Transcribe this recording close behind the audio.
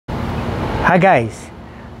Hi guys,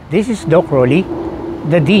 this is Doc Rolly,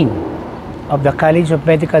 the Dean of the College of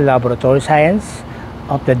Medical Laboratory Science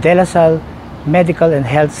of the DLSMHSI Medical and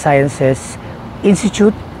Health Sciences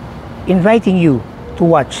Institute, inviting you to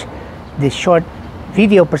watch this short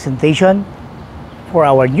video presentation for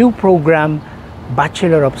our new program,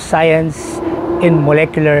 Bachelor of Science in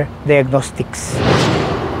Molecular Diagnostics.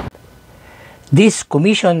 This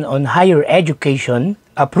Commission on Higher Education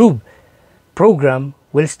approved program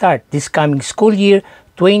will start this coming school year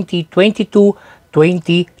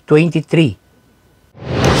 2022-2023.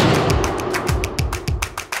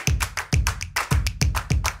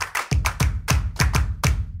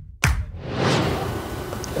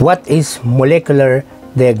 What is molecular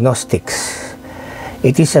diagnostics?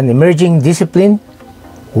 It is an emerging discipline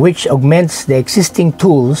which augments the existing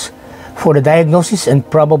tools for the diagnosis and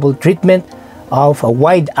probable treatment of a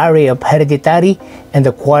wide array of hereditary and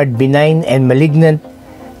acquired benign and malignant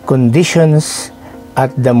conditions at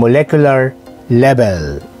the molecular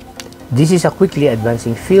level. This is a quickly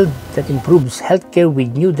advancing field that improves healthcare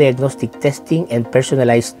with new diagnostic testing and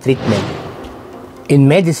personalized treatment. In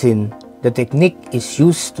medicine, the technique is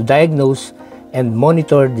used to diagnose and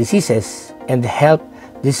monitor diseases and help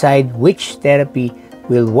decide which therapy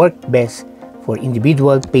will work best for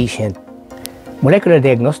individual patient. Molecular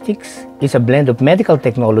diagnostics is a blend of medical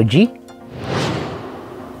technology,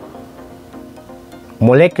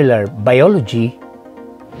 molecular biology,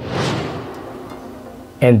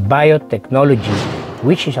 and biotechnology,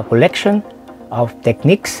 which is a collection of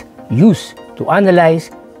techniques used to analyze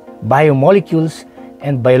biomolecules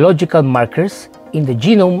and biological markers in the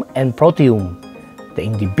genome and proteome, the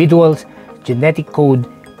individual's genetic code,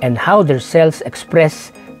 and how their cells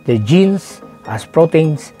express their genes as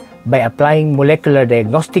proteins by applying molecular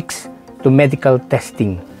diagnostics to medical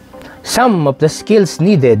testing. Some of the skills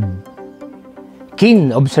needed: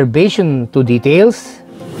 keen observation to details,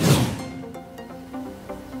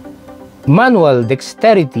 manual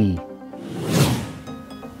dexterity,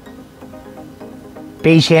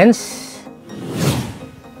 patience,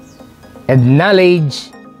 and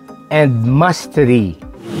knowledge and mastery.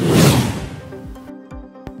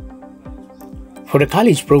 For the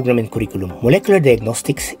college program and curriculum, molecular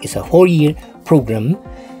diagnostics is a 4-year program.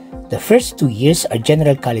 The first 2 years are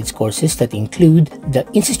general college courses that include the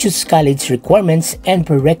Institute's college requirements and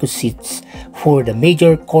prerequisites for the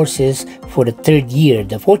major courses for the 3rd year.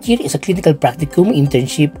 The 4th year is a clinical practicum,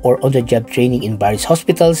 internship, or on-the-job training in various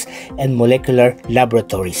hospitals and molecular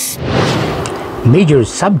laboratories. Major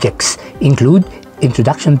subjects include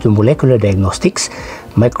Introduction to Molecular Diagnostics,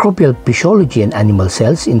 Microbial Physiology and Animal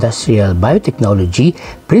Cells, Industrial Biotechnology,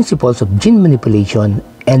 Principles of Gene Manipulation,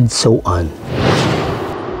 and so on.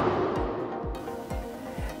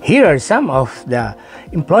 Here are some of the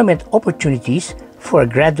employment opportunities for a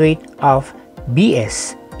graduate of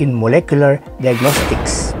BS in Molecular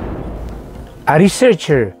Diagnostics: a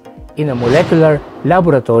researcher in a molecular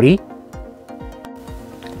laboratory,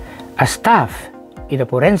 a staff in a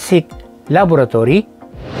forensic laboratory,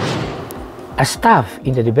 a staff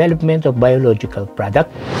in the development of biological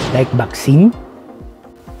product like vaccine,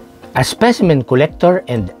 a specimen collector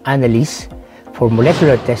and analyst for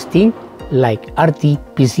molecular testing like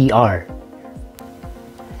RT-PCR.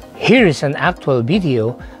 Here is an actual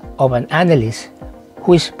video of an analyst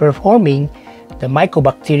who is performing the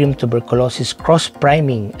Mycobacterium tuberculosis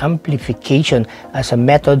cross-priming amplification as a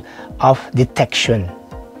method of detection.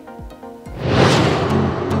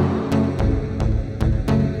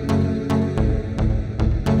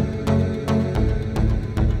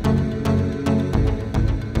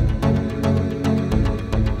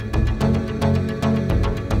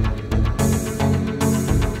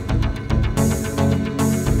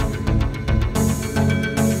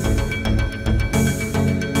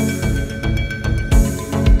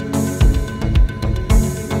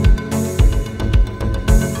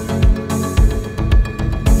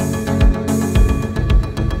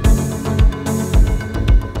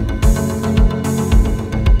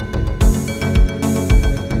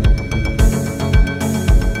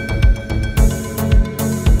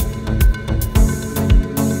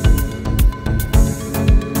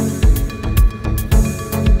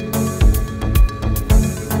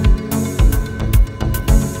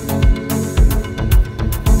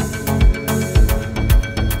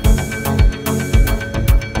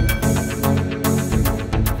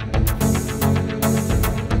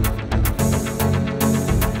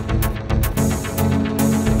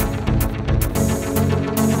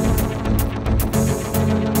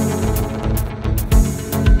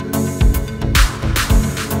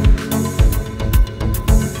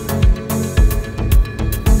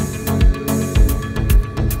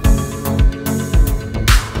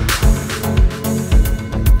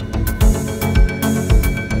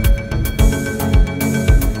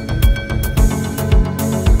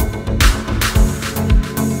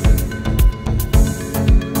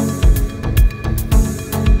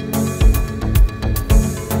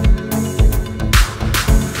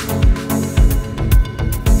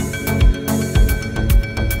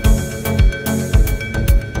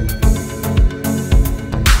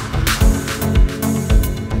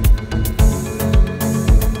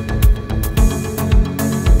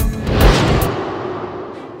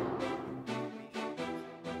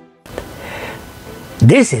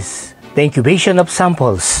 This is the incubation of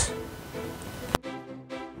samples.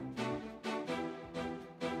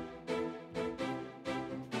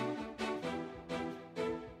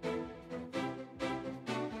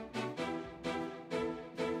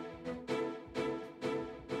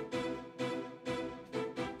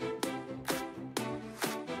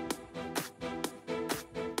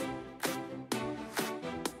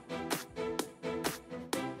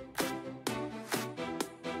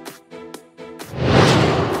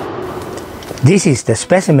 This is the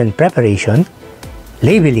specimen preparation,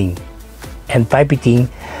 labeling, and pipetting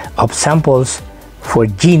of samples for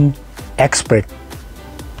gene expert.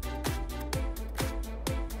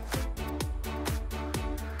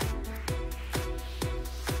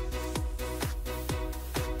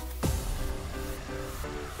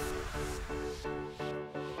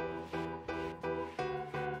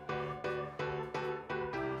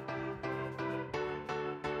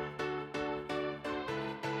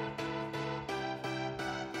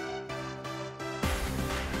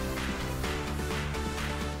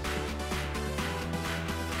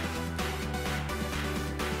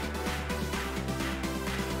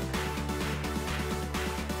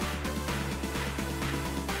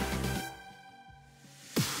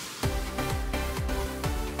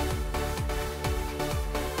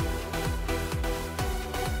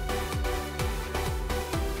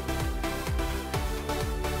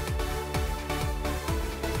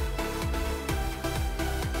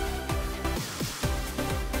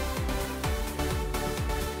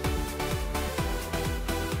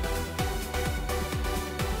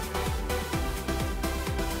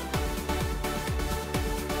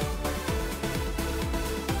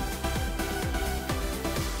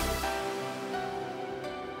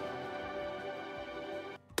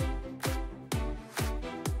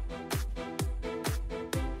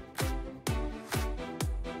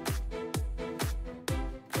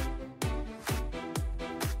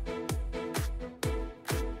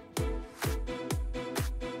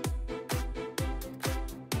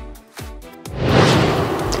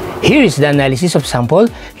 Here is the analysis of sample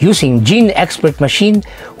using Gene Expert machine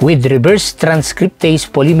with reverse transcriptase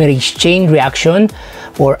polymerase chain reaction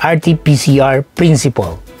or RT-PCR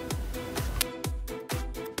principle.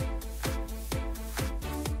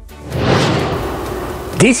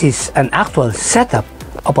 This is an actual setup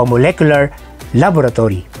of a molecular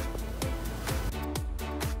laboratory.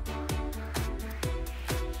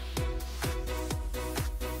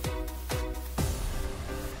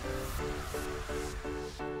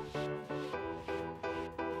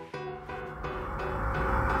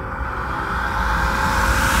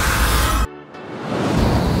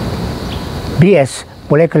 BS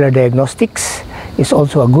Molecular Diagnostics is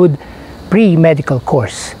also a good pre-medical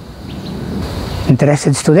course.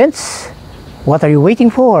 Interested students? What are you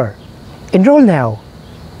waiting for? Enroll now.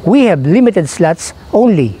 We have limited slots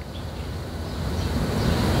only.